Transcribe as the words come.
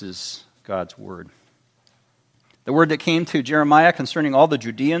Is God's word. The word that came to Jeremiah concerning all the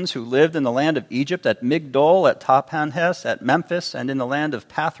Judeans who lived in the land of Egypt, at Migdol, at Tahpanhes, at Memphis, and in the land of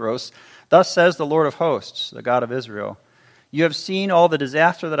Pathros, thus says the Lord of hosts, the God of Israel, you have seen all the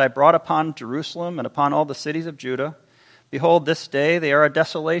disaster that I brought upon Jerusalem and upon all the cities of Judah. Behold, this day they are a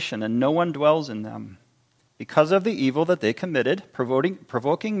desolation, and no one dwells in them, because of the evil that they committed,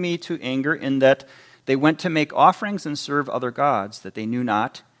 provoking me to anger in that they went to make offerings and serve other gods that they knew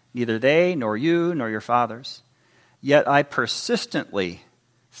not, neither they, nor you, nor your fathers. Yet I persistently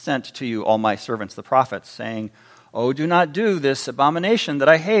sent to you all my servants, the prophets, saying, Oh, do not do this abomination that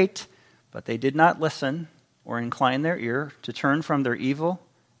I hate. But they did not listen or incline their ear to turn from their evil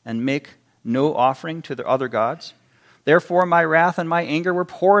and make no offering to their other gods. Therefore my wrath and my anger were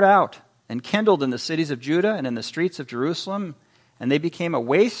poured out and kindled in the cities of Judah and in the streets of Jerusalem, and they became a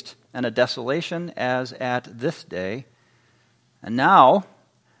waste and a desolation as at this day. And now,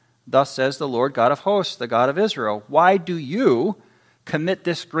 thus says the Lord God of hosts, the God of Israel, why do you commit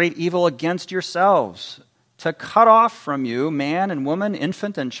this great evil against yourselves, to cut off from you man and woman,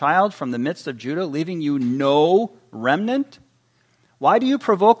 infant and child from the midst of Judah, leaving you no remnant? Why do you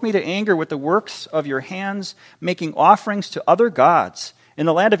provoke me to anger with the works of your hands, making offerings to other gods in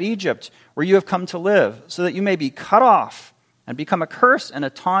the land of Egypt, where you have come to live, so that you may be cut off and become a curse and a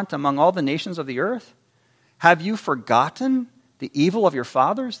taunt among all the nations of the earth? Have you forgotten the evil of your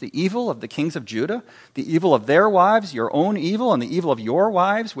fathers, the evil of the kings of Judah, the evil of their wives, your own evil, and the evil of your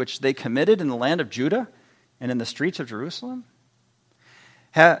wives, which they committed in the land of Judah and in the streets of Jerusalem?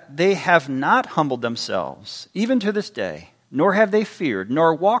 They have not humbled themselves, even to this day, nor have they feared,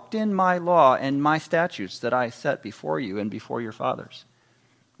 nor walked in my law and my statutes that I set before you and before your fathers.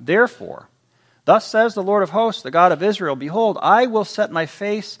 Therefore, thus says the Lord of hosts, the God of Israel, behold, I will set my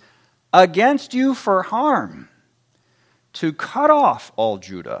face against you for harm, to cut off all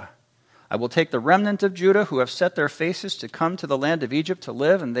Judah. I will take the remnant of Judah who have set their faces to come to the land of Egypt to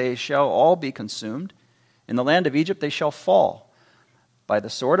live, and they shall all be consumed. In the land of Egypt they shall fall by the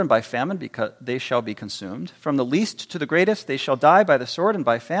sword and by famine, because they shall be consumed. From the least to the greatest they shall die by the sword and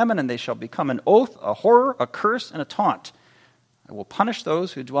by famine, and they shall become an oath, a horror, a curse, and a taunt. I will punish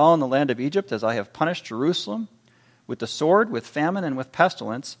those who dwell in the land of Egypt as I have punished Jerusalem, with the sword, with famine, and with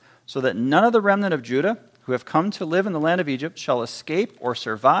pestilence, so that none of the remnant of Judah who have come to live in the land of Egypt shall escape or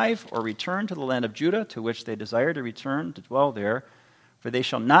survive or return to the land of Judah, to which they desire to return to dwell there, for they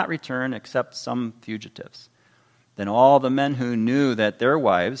shall not return except some fugitives. Then all the men who knew that their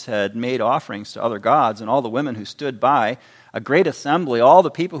wives had made offerings to other gods, and all the women who stood by, a great assembly, all the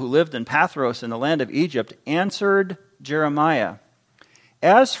people who lived in Pathros in the land of Egypt, answered Jeremiah,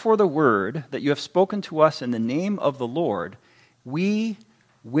 As for the word that you have spoken to us in the name of the Lord, we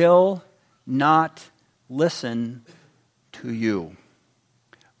will not listen to you.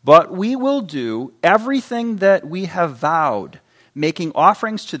 But we will do everything that we have vowed, making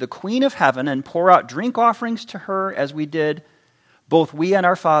offerings to the Queen of Heaven and pour out drink offerings to her as we did, both we and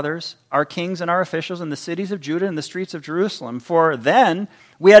our fathers, our kings and our officials in the cities of Judah and the streets of Jerusalem. For then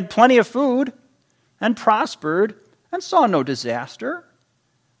we had plenty of food and prospered and saw no disaster.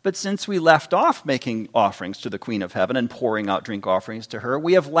 But since we left off making offerings to the Queen of Heaven and pouring out drink offerings to her,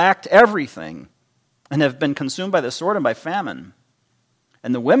 we have lacked everything and have been consumed by the sword and by famine.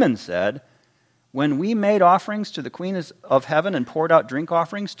 And the women said, When we made offerings to the Queen of Heaven and poured out drink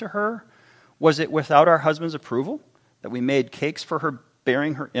offerings to her, was it without our husband's approval that we made cakes for her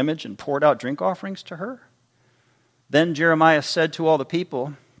bearing her image and poured out drink offerings to her? Then Jeremiah said to all the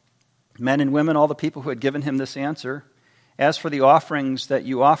people, men and women, all the people who had given him this answer, As for the offerings that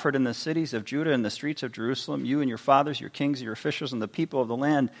you offered in the cities of Judah and the streets of Jerusalem, you and your fathers, your kings, your officials, and the people of the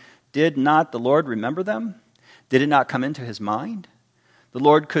land, did not the Lord remember them? Did it not come into his mind? The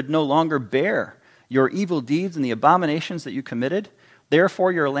Lord could no longer bear your evil deeds and the abominations that you committed.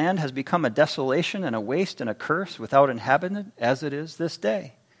 Therefore your land has become a desolation and a waste and a curse without inhabitant, as it is this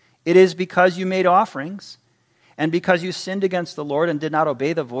day. It is because you made offerings, and because you sinned against the Lord and did not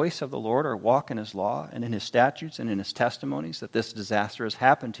obey the voice of the Lord or walk in his law and in his statutes and in his testimonies, that this disaster has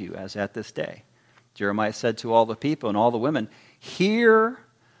happened to you as at this day. Jeremiah said to all the people and all the women, Hear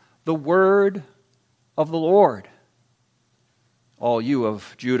the word of the Lord, all you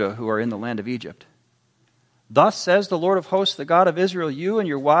of Judah who are in the land of Egypt. Thus says the Lord of hosts, the God of Israel, you and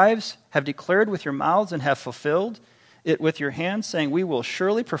your wives have declared with your mouths and have fulfilled it with your hands, saying, We will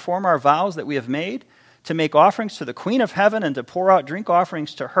surely perform our vows that we have made, to make offerings to the Queen of Heaven and to pour out drink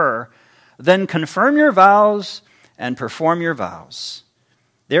offerings to her. Then confirm your vows and perform your vows.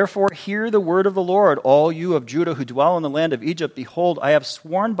 Therefore hear the word of the Lord, all you of Judah who dwell in the land of Egypt. Behold, I have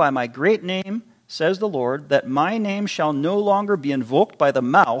sworn by my great name, says the Lord, that my name shall no longer be invoked by the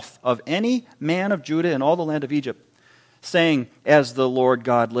mouth of any man of Judah in all the land of Egypt, saying, as the Lord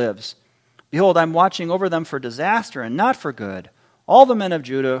God lives. Behold, I'm watching over them for disaster and not for good. All the men of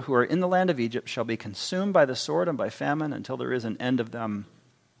Judah who are in the land of Egypt shall be consumed by the sword and by famine until there is an end of them.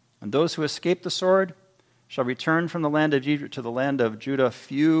 And those who escape the sword shall return from the land of Egypt to the land of Judah,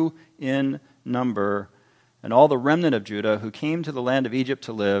 few in number. And all the remnant of Judah who came to the land of Egypt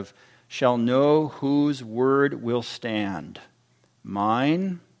to live shall know whose word will stand,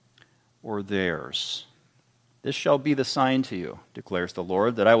 mine or theirs. This shall be the sign to you, declares the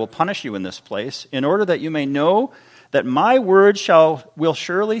Lord, that I will punish you in this place, in order that you may know that my word will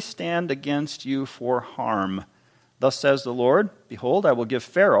surely stand against you for harm. Thus says the Lord, behold, I will give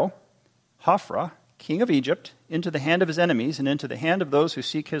Pharaoh, Hophra, king of Egypt, into the hand of his enemies and into the hand of those who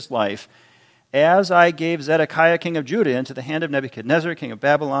seek his life, as I gave Zedekiah, king of Judah, into the hand of Nebuchadnezzar, king of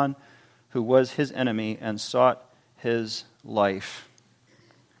Babylon, who was his enemy and sought his life.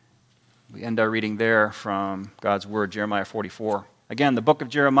 We end our reading there from God's Word, Jeremiah 44. Again, the book of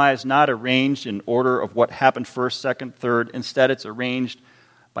Jeremiah is not arranged in order of what happened first, second, third. Instead, it's arranged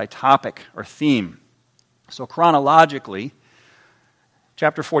by topic or theme. So chronologically,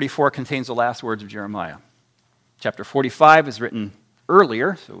 chapter 44 contains the last words of Jeremiah. Chapter 45 is written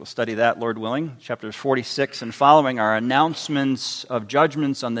earlier, so we'll study that, Lord willing. Chapters 46 and following are announcements of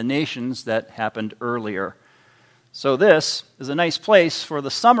judgments on the nations that happened earlier. So this is a nice place for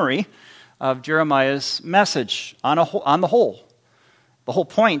the summary of Jeremiah's message on the whole. The whole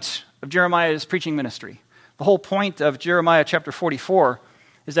point of Jeremiah's preaching ministry, the whole point of Jeremiah chapter 44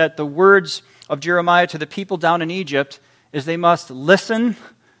 is that the words of Jeremiah to the people down in Egypt is they must listen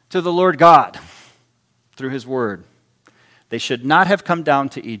to the Lord God through his word. They should not have come down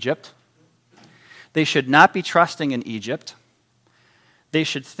to Egypt. They should not be trusting in Egypt. They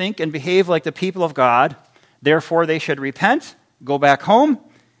should think and behave like the people of God. Therefore, they should repent, go back home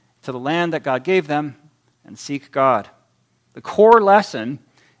to the land that God gave them, and seek God. The core lesson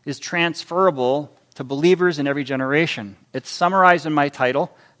is transferable to believers in every generation. It's summarized in my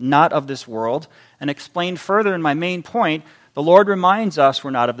title, Not of This World, and explained further in my main point. The Lord reminds us we're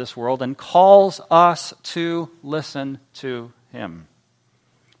not of this world and calls us to listen to him.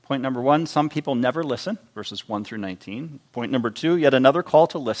 Point number 1, some people never listen, verses 1 through 19. Point number 2, yet another call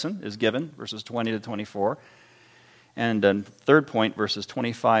to listen is given, verses 20 to 24. And then third point, verses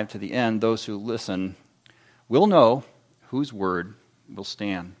 25 to the end, those who listen will know whose word will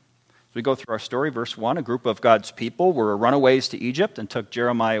stand. As we go through our story, verse 1, a group of God's people were runaways to Egypt and took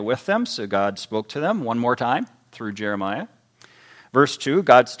Jeremiah with them, so God spoke to them one more time through Jeremiah. Verse 2,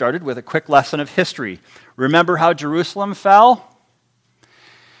 God started with a quick lesson of history. Remember how Jerusalem fell?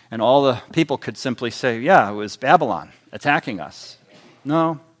 And all the people could simply say, yeah, it was Babylon attacking us.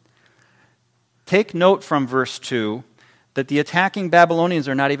 No. Take note from verse 2 that the attacking Babylonians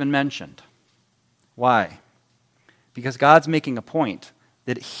are not even mentioned. Why? Because God's making a point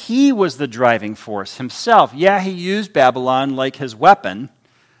that he was the driving force himself. Yeah, he used Babylon like his weapon,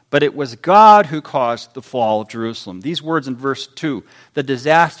 but it was God who caused the fall of Jerusalem. These words in verse 2, the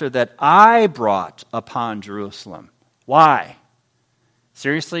disaster that I brought upon Jerusalem. Why?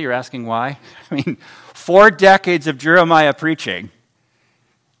 Seriously, you're asking why? 4 decades of Jeremiah preaching.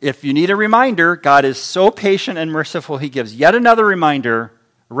 If you need a reminder, God is so patient and merciful, he gives yet another reminder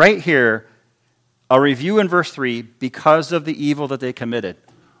right here, a review in verse 3, because of the evil that they committed.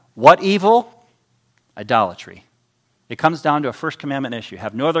 What evil? Idolatry. It comes down to a first commandment issue.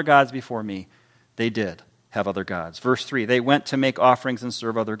 Have no other gods before me. They did have other gods. Verse 3, they went to make offerings and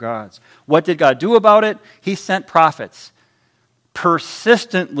serve other gods. What did God do about it? He sent prophets.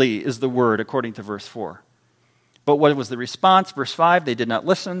 Persistently is the word, according to verse 4. But what was the response? Verse 5, they did not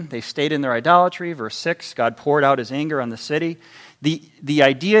listen. They stayed in their idolatry. Verse 6, God poured out his anger on the city. The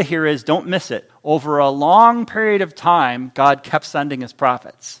idea here is, don't miss it, over a long period of time, God kept sending his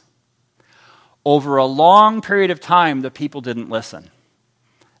prophets. Over a long period of time, the people didn't listen.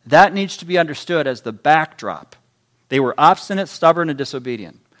 That needs to be understood as the backdrop. They were obstinate, stubborn, and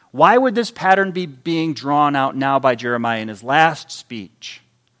disobedient. Why would this pattern be being drawn out now by Jeremiah in his last speech?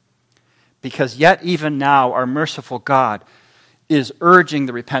 Because yet even now, our merciful God is urging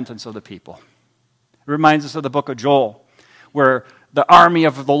the repentance of the people. It reminds us of the book of Joel, where the army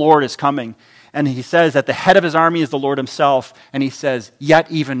of the Lord is coming. And he says that the head of his army is the Lord himself. And he says,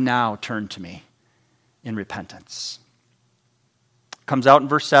 yet even now turn to me in repentance. Comes out in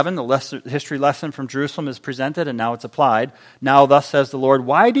verse 7, the history lesson from Jerusalem is presented and now it's applied. Now thus says the Lord,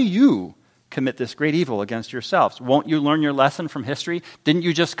 why do you commit this great evil against yourselves? Won't you learn your lesson from history? Didn't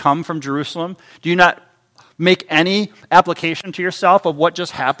you just come from Jerusalem? Do you not make any application to yourself of what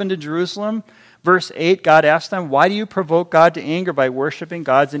just happened in Jerusalem? Verse 8, God asked them, why do you provoke God to anger by worshiping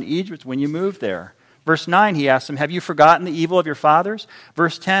gods in Egypt when you moved there? Verse 9, he asked them, have you forgotten the evil of your fathers?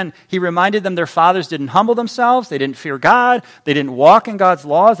 Verse 10, he reminded them their fathers didn't humble themselves, they didn't fear God, they didn't walk in God's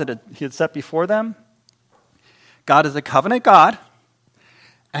laws that he had set before them. God is a covenant God,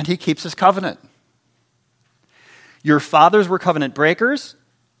 and he keeps his covenant. Your fathers were covenant breakers,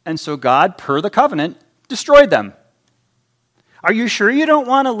 and so God, per the covenant, destroyed them. Are you sure you don't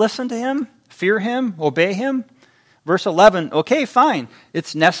want to listen to him, fear him, obey him? Verse 11, okay, fine.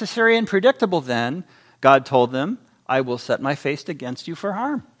 It's necessary and predictable then, God told them, I will set my face against you for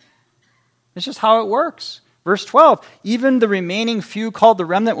harm. It's just how it works. Verse 12, even the remaining few called the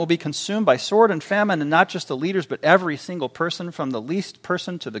remnant will be consumed by sword and famine, and not just the leaders, but every single person from the least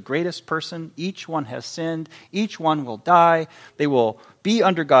person to the greatest person. Each one has sinned. Each one will die. They will be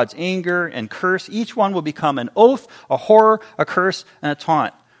under God's anger and curse. Each one will become an oath, a horror, a curse, and a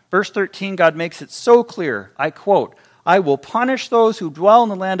taunt. Verse 13, God makes it so clear, I quote, I will punish those who dwell in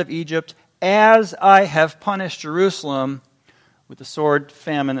the land of Egypt as I have punished Jerusalem with the sword,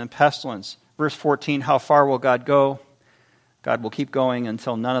 famine, and pestilence. Verse 14, how far will God go? God will keep going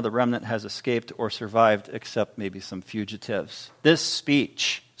until none of the remnant has escaped or survived except maybe some fugitives. This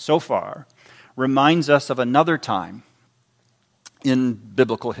speech, so far, reminds us of another time in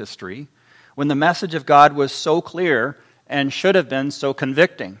biblical history when the message of God was so clear and should have been so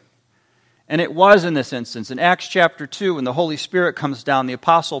convicting. And it was in this instance. In Acts chapter 2, when the Holy Spirit comes down, the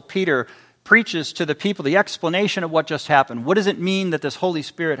Apostle Peter preaches to the people the explanation of what just happened. What does it mean that this Holy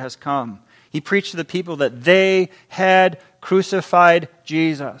Spirit has come? He preached to the people that they had crucified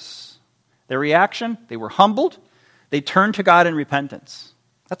Jesus. Their reaction? They were humbled. They turned to God in repentance.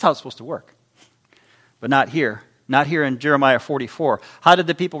 That's how it's supposed to work. But not here. Not here in Jeremiah 44. How did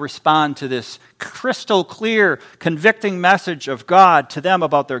the people respond to this crystal clear, convicting message of God to them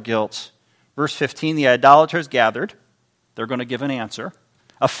about their guilt? Verse 15, the idolaters gathered. They're going to give an answer.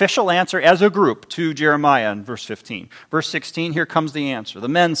 Official answer as a group to Jeremiah in verse 15. Verse 16, here comes the answer. The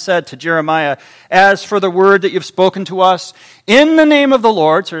men said to Jeremiah, as for the word that you've spoken to us in the name of the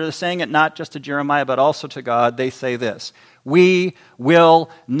Lord, so they're saying it not just to Jeremiah but also to God, they say this, we will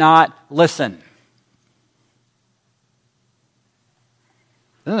not listen.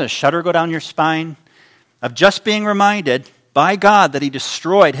 Doesn't a shudder go down your spine of just being reminded by God that he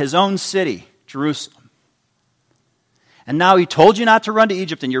destroyed his own city, Jerusalem? And now he told you not to run to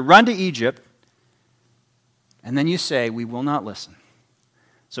Egypt, and you run to Egypt, and then you say, we will not listen.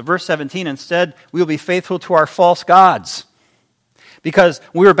 So verse 17, instead, we will be faithful to our false gods. Because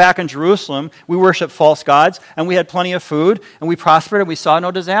we were back in Jerusalem, we worshiped false gods, and we had plenty of food, and we prospered, and we saw no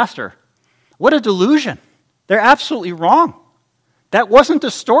disaster. What a delusion. They're absolutely wrong. That wasn't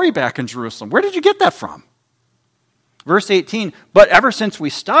the story back in Jerusalem. Where did you get that from? Verse 18, but ever since we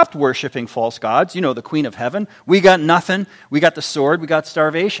stopped worshiping false gods, the Queen of Heaven, we got nothing. We got the sword. We got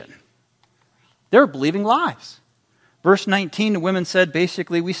starvation. They were believing lies. Verse 19, the women said,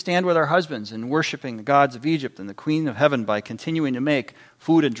 basically, we stand with our husbands in worshiping the gods of Egypt and the Queen of Heaven by continuing to make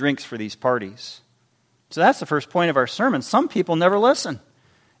food and drinks for these parties. So that's the first point of our sermon. Some people never listen.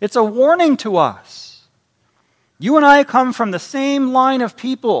 It's a warning to us. You and I come from the same line of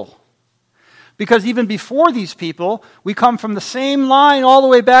people. Because even before these people, we come from the same line all the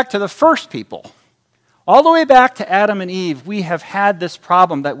way back to the first people. All the way back to Adam and Eve, we have had this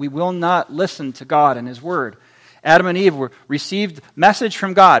problem that we will not listen to God and his word. Adam and Eve received message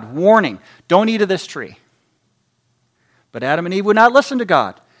from God, warning, don't eat of this tree. But Adam and Eve would not listen to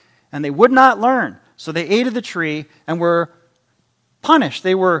God, and they would not learn. So they ate of the tree and were punished.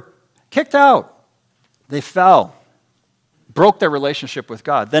 They were kicked out. They fell, broke their relationship with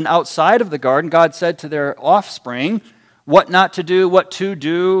God. Then outside of the garden, God said to their offspring what not to do, what to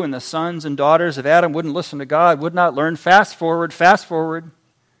do, and the sons and daughters of Adam wouldn't listen to God, would not learn. Fast forward.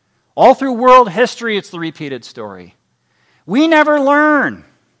 All through world history, it's the repeated story. We never learn.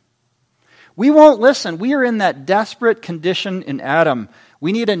 We won't listen. We are in that desperate condition in Adam.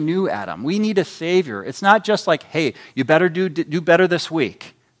 We need a new Adam. We need a Savior. It's not just like, hey, you better do better this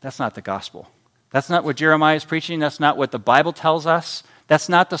week. That's not the gospel. That's not what Jeremiah is preaching. That's not what the Bible tells us. That's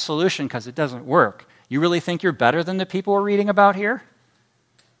not the solution because it doesn't work. You really think you're better than the people we're reading about here?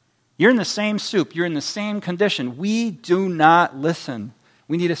 You're in the same soup. You're in the same condition. We do not listen.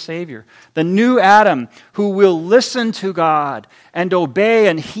 We need a Savior. The new Adam who will listen to God and obey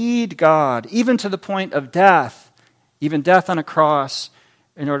and heed God, even to the point of death, even death on a cross,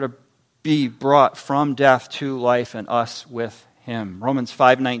 in order to be brought from death to life and us with him. Romans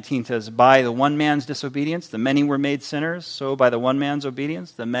 5:19 says, by the one man's disobedience, the many were made sinners. So by the one man's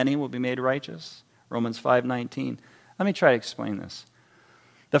obedience, the many will be made righteous. Romans 5:19. Let me try to explain this.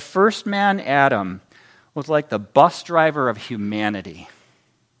 The first man, Adam, was like the bus driver of humanity,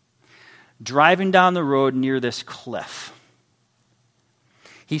 driving down the road near this cliff.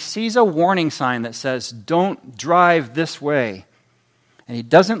 He sees a warning sign that says, "Don't drive this way." And he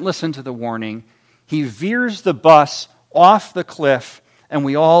doesn't listen to the warning. He veers the bus off the cliff, and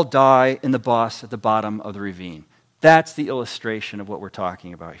we all die in the bus at the bottom of the ravine. That's the illustration of what we're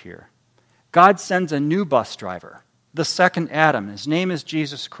talking about here. God sends a new bus driver, the second Adam. His name is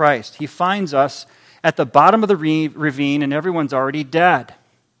Jesus Christ. He finds us at the bottom of the ravine, and everyone's already dead.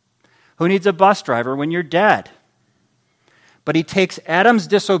 Who needs a bus driver when you're dead? But he takes Adam's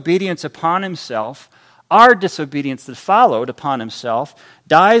disobedience upon himself, our disobedience that followed upon himself,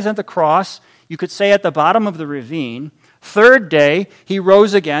 dies at the cross, you could say at the bottom of the ravine. Third day, he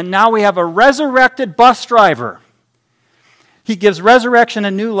rose again. Now we have a resurrected bus driver. He gives resurrection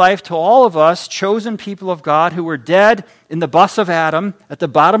and new life to all of us, chosen people of God, who were dead in the bus of Adam at the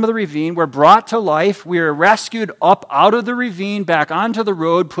bottom of the ravine. We're brought to life. We are rescued up out of the ravine, back onto the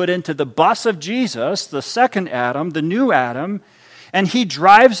road, put into the bus of Jesus, the second Adam, the new Adam, and he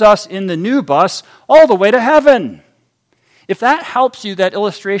drives us in the new bus all the way to heaven. If that helps you, that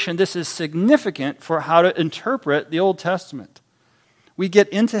illustration, this is significant for how to interpret the Old Testament. We get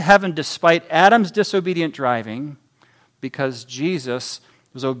into heaven despite Adam's disobedient driving, because Jesus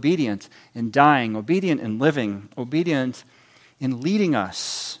was obedient in dying, obedient in living, obedient in leading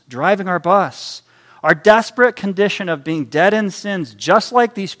us, driving our bus. Our desperate condition of being dead in sins, just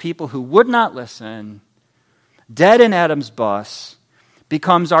like these people who would not listen, dead in Adam's bus,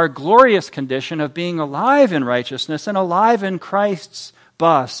 becomes our glorious condition of being alive in righteousness and alive in Christ's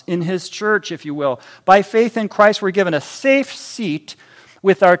bus, in his church, if you will. By faith in Christ, we're given a safe seat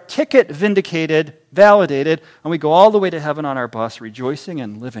with our ticket vindicated, validated, and we go all the way to heaven on our bus, rejoicing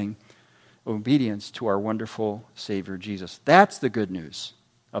and living obedience to our wonderful Savior, Jesus. That's the good news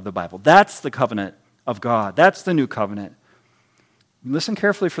of the Bible. That's the covenant of God. That's the new covenant. Listen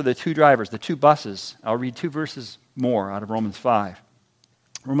carefully for the two drivers, the two buses. I'll read 2 verses more out of Romans 5.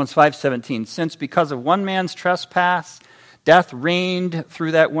 Romans 5:17, since because of one man's trespass, death reigned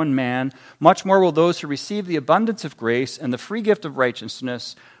through that one man, much more will those who receive the abundance of grace and the free gift of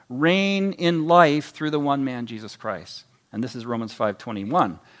righteousness reign in life through the one man, Jesus Christ. And this is Romans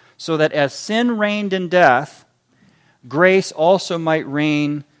 5:21. So that as sin reigned in death, grace also might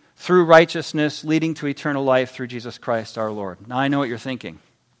reign through righteousness, leading to eternal life through Jesus Christ our Lord. Now I know what you're thinking.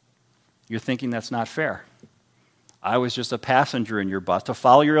 You're thinking that's not fair. I was just a passenger in your bus. To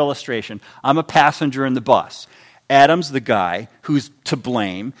follow your illustration, I'm a passenger in the bus. Adam's the guy who's to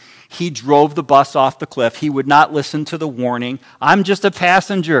blame. He drove the bus off the cliff. He would not listen to the warning. I'm just a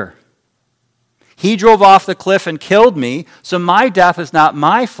passenger. He drove off the cliff and killed me, so my death is not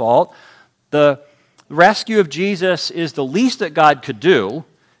my fault. The rescue of Jesus is the least that God could do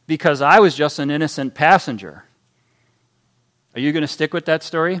because I was just an innocent passenger. Are you going to stick with that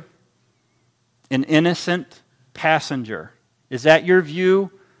story? An innocent passenger. Is that your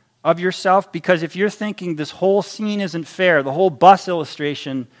view of yourself? Because if you're thinking this whole scene isn't fair, the whole bus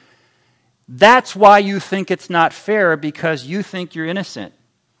illustration, that's why you think it's not fair, because you think you're innocent.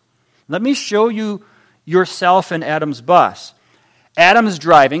 Let me show you yourself in Adam's bus. Adam's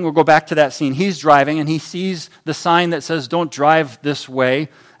driving. We'll go back to that scene. He's driving, and he sees the sign that says, don't drive this way.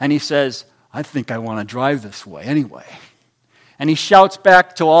 And he says, I think I want to drive this way anyway. And he shouts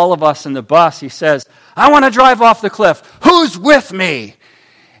back to all of us in the bus. He says, I want to drive off the cliff. Who's with me?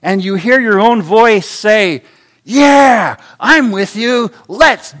 And you hear your own voice say, yeah, I'm with you.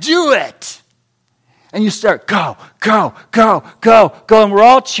 Let's do it. And you start, go, go, go, go, go. And we're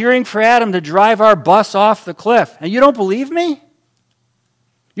all cheering for Adam to drive our bus off the cliff. And you don't believe me?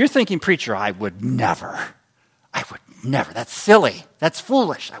 You're thinking, preacher, I would never. That's silly. That's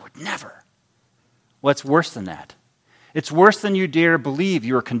foolish. I would never. What's worse than that? It's worse than you dare believe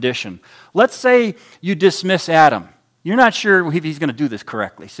your condition. Let's say you dismiss Adam. You're not sure if he's going to do this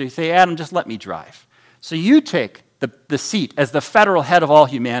correctly. So you say, Adam, just let me drive. So you take the seat as the federal head of all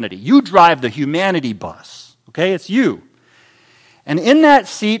humanity. You drive the humanity bus. Okay, it's you. And in that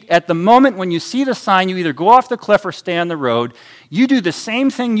seat, at the moment when you see the sign, you either go off the cliff or stay on the road. You do the same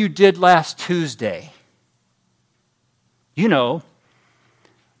thing you did last Tuesday. You know,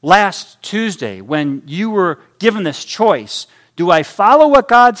 last Tuesday when you were given this choice, do I follow what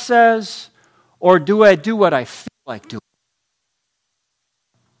God says or do I do what I feel like doing?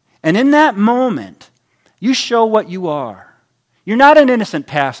 And in that moment, you show what you are. You're not an innocent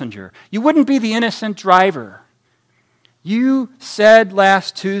passenger. You wouldn't be the innocent driver. You said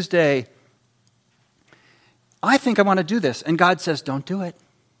last Tuesday, I think I want to do this. And God says, don't do it.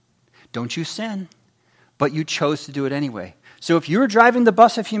 Don't you sin. But you chose to do it anyway. So if you're driving the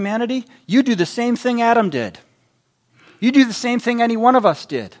bus of humanity, you do the same thing Adam did. You do the same thing any one of us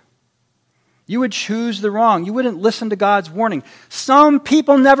did. You would choose the wrong. You wouldn't listen to God's warning. Some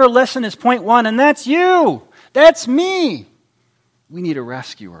people never listen is point one, and that's you. That's me. We need a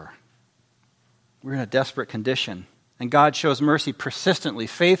rescuer. We're in a desperate condition, and God shows mercy persistently,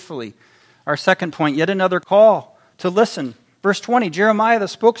 faithfully. Our second point, yet another call to listen. Verse 20, Jeremiah, the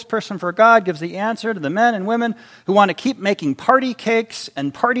spokesperson for God, gives the answer to the men and women who want to keep making party cakes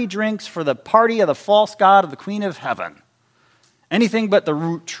and party drinks for the party of the false god of the Queen of Heaven. Anything but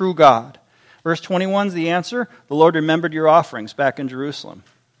the true God. Verse 21 is the answer. The Lord remembered your offerings back in Jerusalem.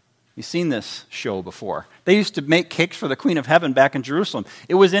 You've seen this show before. They used to make cakes for the Queen of Heaven back in Jerusalem.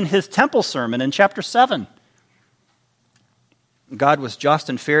 It was in his temple sermon in chapter 7. God was just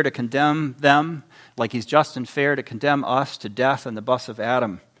and fair to condemn them, like he's just and fair to condemn us to death in the bus of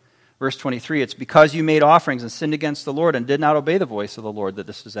Adam. Verse 23, it's because you made offerings and sinned against the Lord and did not obey the voice of the Lord that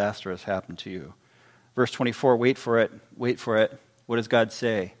this disaster has happened to you. Verse 24, wait for it. What does God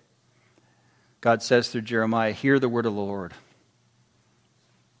say? God says through Jeremiah, hear the word of the Lord.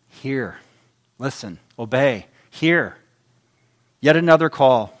 Hear, listen, obey, hear. Yet another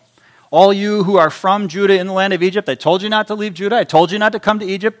call. All you who are from Judah in the land of Egypt, I told you not to leave Judah. I told you not to come to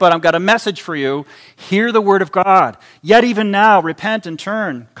Egypt, but I've got a message for you. Hear the word of God. Yet even now, repent and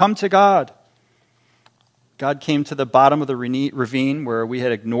turn. Come to God. God came to the bottom of the ravine where we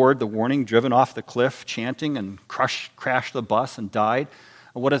had ignored the warning, driven off the cliff, chanting, and crashed the bus and died.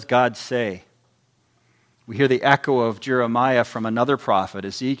 And what does God say? We hear the echo of Jeremiah from another prophet,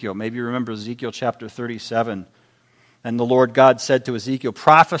 Ezekiel. Maybe you remember Ezekiel chapter 37. And the Lord God said to Ezekiel,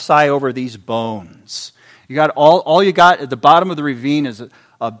 prophesy over these bones. You got all you got at the bottom of the ravine is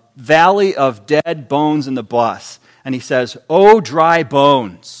a valley of dead bones in the bus. And he says, O dry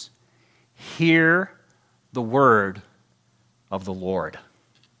bones, hear the word of the Lord.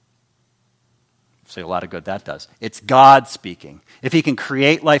 See a lot of good that does. It's God speaking. If he can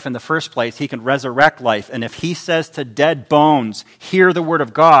create life in the first place, he can resurrect life. And if he says to dead bones, hear the word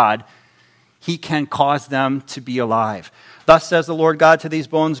of God, he can cause them to be alive. Thus says the Lord God to these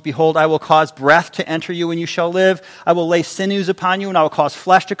bones, behold, I will cause breath to enter you and you shall live. I will lay sinews upon you and I will cause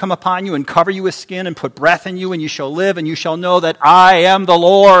flesh to come upon you and cover you with skin and put breath in you and you shall live and you shall know that I am the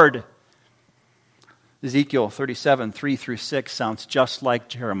Lord. Ezekiel 37, 3-6 sounds just like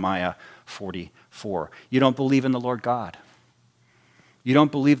Jeremiah 44. You don't believe in the Lord God. You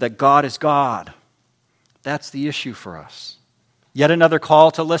don't believe that God is God. That's the issue for us. Yet another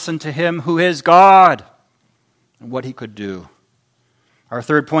call to listen to him who is God and what he could do. Our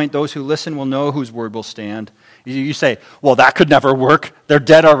third point, those who listen will know whose word will stand. You say, well, that could never work. They're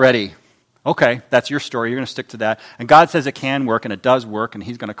dead already. Okay, that's your story. You're going to stick to that. And God says it can work, and it does work, and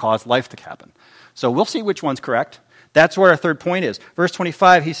he's going to cause life to happen. So we'll see which one's correct. That's where our third point is. Verse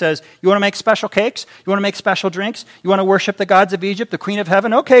 25, he says, you want to make special cakes? You want to make special drinks? You want to worship the gods of Egypt, the Queen of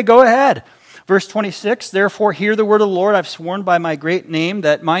Heaven? Okay, go ahead. Verse 26, therefore hear the word of the Lord. I've sworn by my great name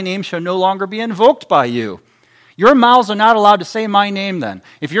that my name shall no longer be invoked by you. Your mouths are not allowed to say my name then.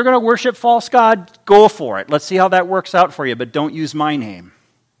 If you're going to worship false god, go for it. Let's see how that works out for you, but don't use my name.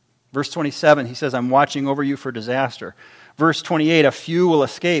 Verse 27, he says, I'm watching over you for disaster. Verse 28, a few will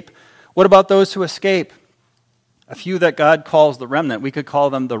escape. What about those who escape? A few that God calls the remnant. We could call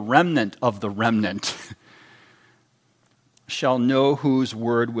them the remnant of the remnant. Shall know whose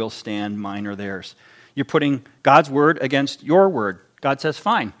word will stand, mine or theirs. You're putting God's word against your word. God says,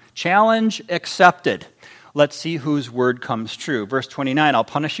 fine. Challenge accepted. Let's see whose word comes true. Verse 29, I'll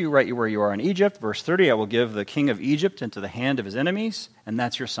punish you right where you are in Egypt. Verse 30, I will give the king of Egypt into the hand of his enemies, and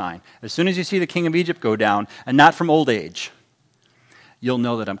that's your sign. As soon as you see the king of Egypt go down, and not from old age, you'll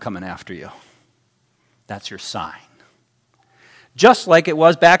know that I'm coming after you. That's your sign. Just like it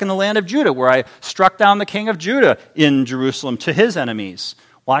was back in the land of Judah, where I struck down the king of Judah in Jerusalem to his enemies.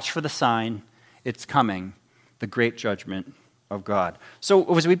 Watch for the sign. It's coming, the great judgment of God.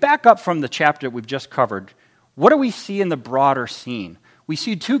 So as we back up from the chapter we've just covered, what do we see in the broader scene? We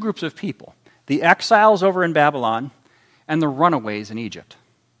see two groups of people, the exiles over in Babylon and the runaways in Egypt.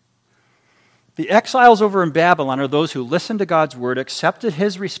 The exiles over in Babylon are those who listened to God's word, accepted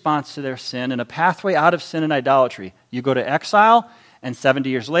his response to their sin, and a pathway out of sin and idolatry. You go to exile, and 70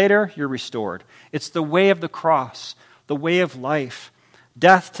 years later, you're restored. It's the way of the cross, the way of life.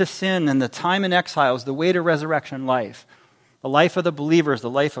 Death to sin and the time in exile is the way to resurrection life. The life of the believer is the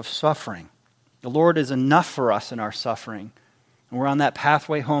life of suffering. The Lord is enough for us in our suffering. And we're on that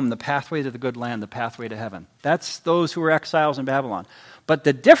pathway home, the pathway to the good land, the pathway to heaven. That's those who are exiles in Babylon. But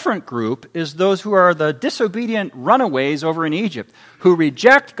the different group is those who are the disobedient runaways over in Egypt, who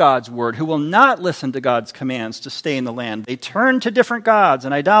reject God's word, who will not listen to God's commands to stay in the land. They turn to different gods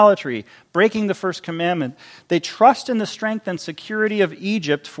and idolatry, breaking the first commandment. They trust in the strength and security of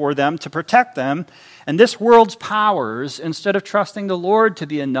Egypt for them to protect them, and this world's powers, instead of trusting the Lord to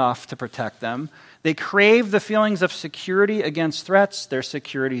be enough to protect them. They crave the feelings of security against threats. Their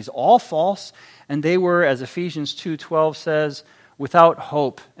security is all false, and they were, as Ephesians 2:12 says, without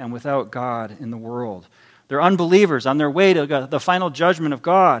hope and without God in the world. They're unbelievers on their way to the final judgment of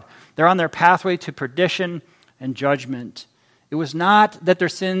God. They're on their pathway to perdition and judgment. It was not that their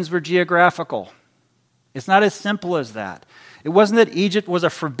sins were geographical. It's not as simple as that. It wasn't that Egypt was a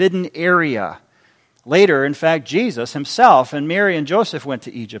forbidden area. Later, in fact, Jesus himself and Mary and Joseph went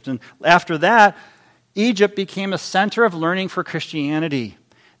to Egypt. And after that, Egypt became a center of learning for Christianity.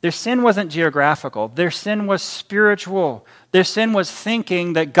 Their sin wasn't geographical. Their sin was spiritual. Their sin was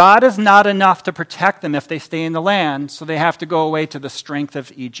thinking that God is not enough to protect them if they stay in the land, so they have to go away to the strength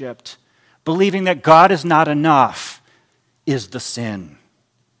of Egypt. Believing that God is not enough is the sin.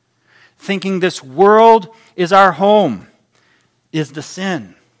 Thinking this world is our home is the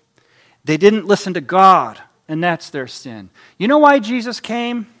sin. They didn't listen to God, and that's their sin. You know why Jesus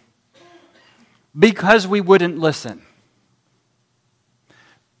came? Because we wouldn't listen.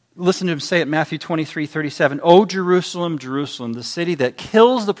 Listen to him say it, Matthew 23:37. O Jerusalem, Jerusalem, the city that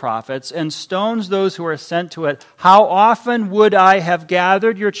kills the prophets and stones those who are sent to it, how often would I have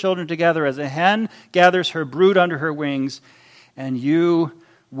gathered your children together as a hen gathers her brood under her wings, and you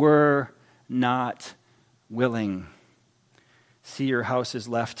were not willing. See, your house is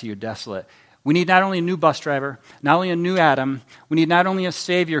left to you desolate. We need not only a new bus driver, not only a new Adam, we need not only a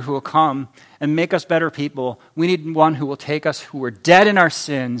Savior who will come and make us better people, we need one who will take us who were dead in our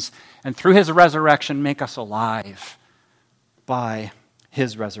sins and through his resurrection make us alive by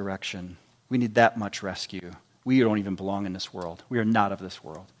his resurrection. We need that much rescue. We don't even belong in this world. We are not of this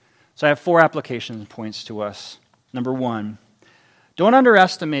world. So I have 4 application points to us. Number 1, don't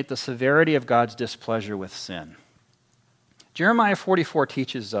underestimate the severity of God's displeasure with sin. Jeremiah 44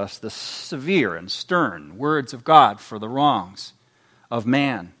 teaches us the severe and stern words of God for the wrongs of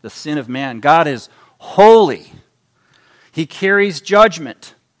man, the sin of man. God is holy. He carries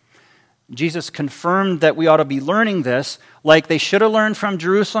judgment. Jesus confirmed that we ought to be learning this like they should have learned from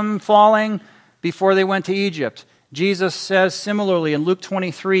Jerusalem falling before they went to Egypt. Jesus says similarly in Luke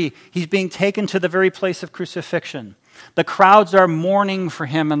 23, he's being taken to the very place of crucifixion. The crowds are mourning for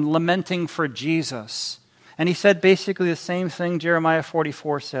him and lamenting for Jesus. And he said basically the same thing Jeremiah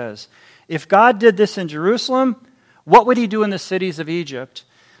 44 says. If God did this in Jerusalem, what would he do in the cities of Egypt?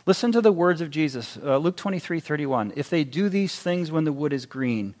 Listen to the words of Jesus, Luke 23:31. If they do these things when the wood is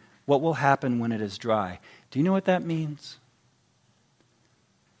green, what will happen when it is dry? Do you know what that means?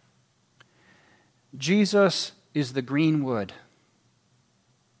 Jesus is the green wood.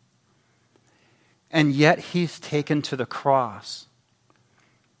 And yet he's taken to the cross.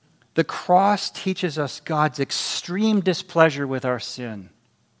 The cross teaches us God's extreme displeasure with our sin.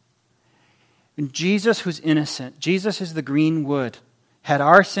 And Jesus, who's innocent, Jesus is the green wood, had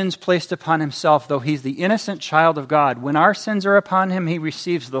our sins placed upon himself, though he's the innocent child of God. When our sins are upon him, he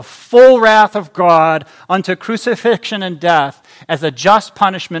receives the full wrath of God unto crucifixion and death as a just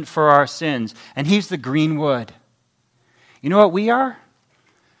punishment for our sins. And he's the green wood. You know what we are?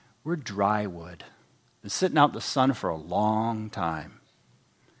 We're dry wood. Been sitting out in the sun for a long time.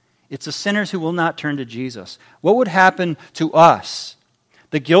 It's the sinners who will not turn to Jesus. What would happen to us,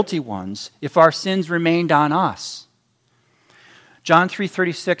 the guilty ones, if our sins remained on us? John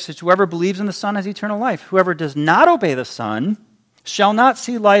 3:36 says, whoever believes in the Son has eternal life. Whoever does not obey the Son shall not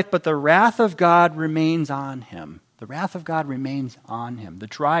see life, but the wrath of God remains on him. The wrath of God remains on him. The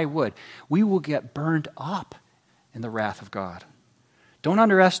dry wood. We will get burned up in the wrath of God. Don't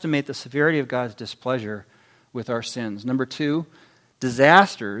underestimate the severity of God's displeasure with our sins. Number 2,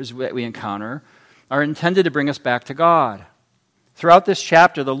 disasters that we encounter are intended to bring us back to God. Throughout this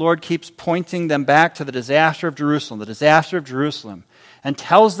chapter, the Lord keeps pointing them back to the disaster of Jerusalem, and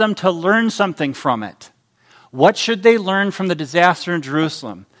tells them to learn something from it. What should they learn from the disaster in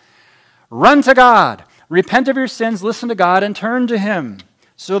Jerusalem? Run to God, repent of your sins, listen to God, and turn to him.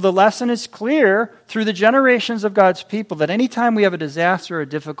 So the lesson is clear through the generations of God's people that anytime we have a disaster or a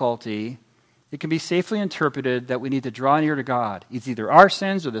difficulty, it can be safely interpreted that we need to draw near to God. It's either our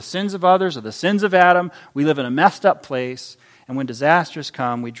sins or the sins of others or the sins of Adam. We live in a messed up place, and when disasters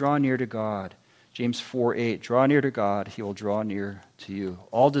come, we draw near to God. James 4:8, draw near to God, he will draw near to you.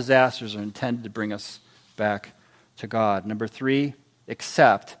 All disasters are intended to bring us back to God. Number 3,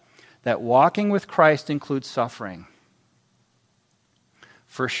 accept that walking with Christ includes suffering.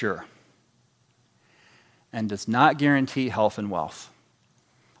 for sure and does not guarantee health and wealth.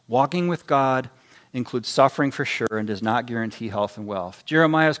 Walking with God includes suffering for sure and does not guarantee health and wealth.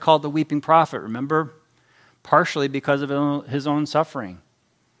 Jeremiah is called the weeping prophet, remember? Partially because of his own suffering.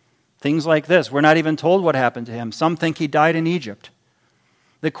 Things like this. We're not even told what happened to him. Some think he died in Egypt.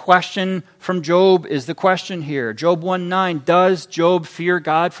 The question from Job is the question here. Job 1:9, does Job fear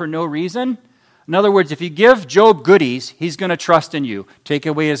God for no reason? In other words, if you give Job goodies, he's going to trust in you. Take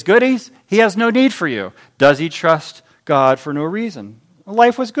away his goodies, he has no need for you. Does he trust God for no reason?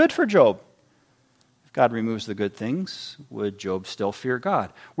 Life was good for Job. If God removes the good things, would Job still fear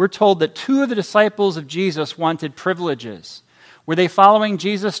God? We're told that 2 of the disciples of Jesus wanted privileges. Were they following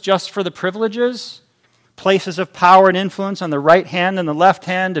Jesus just for the privileges? Places of power and influence on the right hand and the left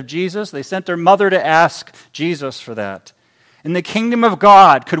hand of Jesus? They sent their mother to ask Jesus for that. In the kingdom of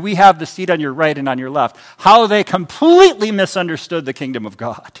God, could we have the seat on your right and on your left? How they completely misunderstood the kingdom of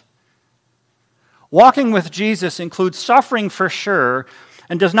God. Walking with Jesus includes suffering for sure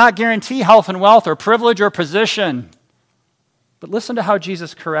and does not guarantee health and wealth or privilege or position. But listen to how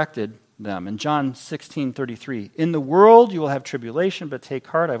Jesus corrected them in John 16:33. In the world you will have tribulation, but take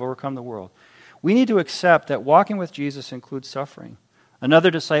heart, I've overcome the world. We need to accept that walking with Jesus includes suffering. Another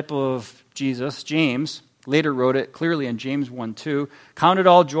disciple of Jesus, James, later wrote it clearly in James 1:2. Count it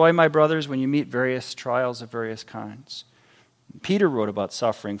all joy, my brothers, when you meet various trials of various kinds. Peter wrote about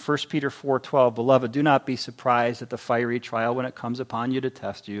suffering. 1 Peter 4:12, beloved, do not be surprised at the fiery trial when it comes upon you to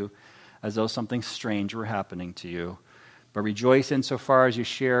test you, as though something strange were happening to you. But rejoice insofar as you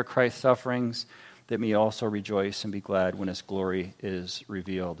share Christ's sufferings, that me also rejoice and be glad when his glory is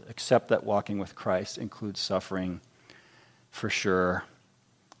revealed. Accept that walking with Christ includes suffering for sure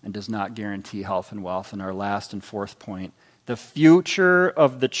and does not guarantee health and wealth. And our last and fourth point, the future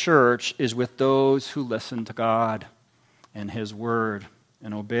of the church is with those who listen to God and his word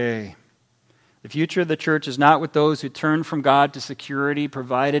and obey. The future of the church is not with those who turn from God to security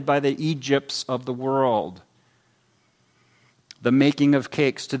provided by the Egypts of the world. The making of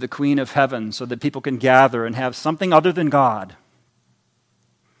cakes to the Queen of Heaven so that people can gather and have something other than God.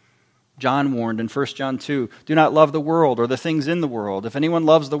 John warned in 1 John 2, do not love the world or the things in the world. If anyone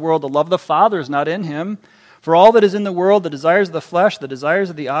loves the world, the love of the Father is not in him. For all that is in the world, the desires of the flesh, the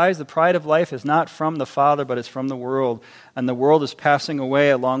desires of the eyes, the pride of life is not from the Father, but is from the world. And the world is passing away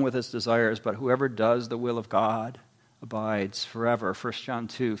along with its desires, but whoever does the will of God abides forever. 1 John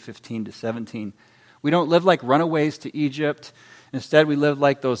 2, 15-17. We don't live like runaways to Egypt. Instead, we live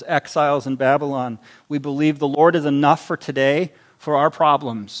like those exiles in Babylon. We believe the Lord is enough for today for our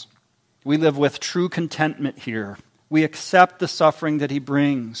problems. We live with true contentment here. We accept the suffering that he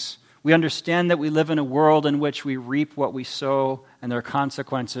brings. We understand that we live in a world in which we reap what we sow, and there are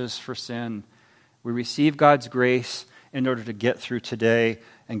consequences for sin. We receive God's grace in order to get through today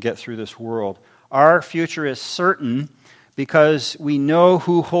and get through this world. Our future is certain because we know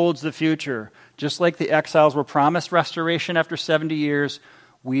who holds the future. Just like the exiles were promised restoration after 70 years,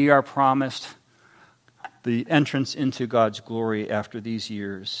 we are promised the entrance into God's glory after these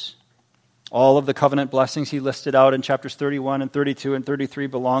years. All of the covenant blessings he listed out in chapters 31 and 32 and 33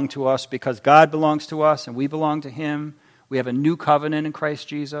 belong to us because God belongs to us and we belong to him. We have a new covenant in Christ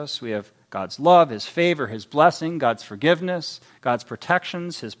Jesus. We have God's love, his favor, his blessing, God's forgiveness, God's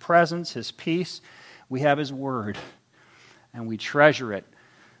protections, his presence, his peace. We have his word and we treasure it.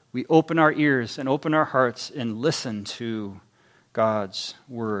 We open our ears and open our hearts and listen to God's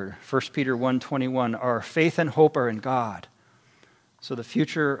word. 1 Peter 1:21, our faith and hope are in God. So the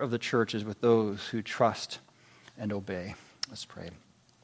future of the church is with those who trust and obey. Let's pray.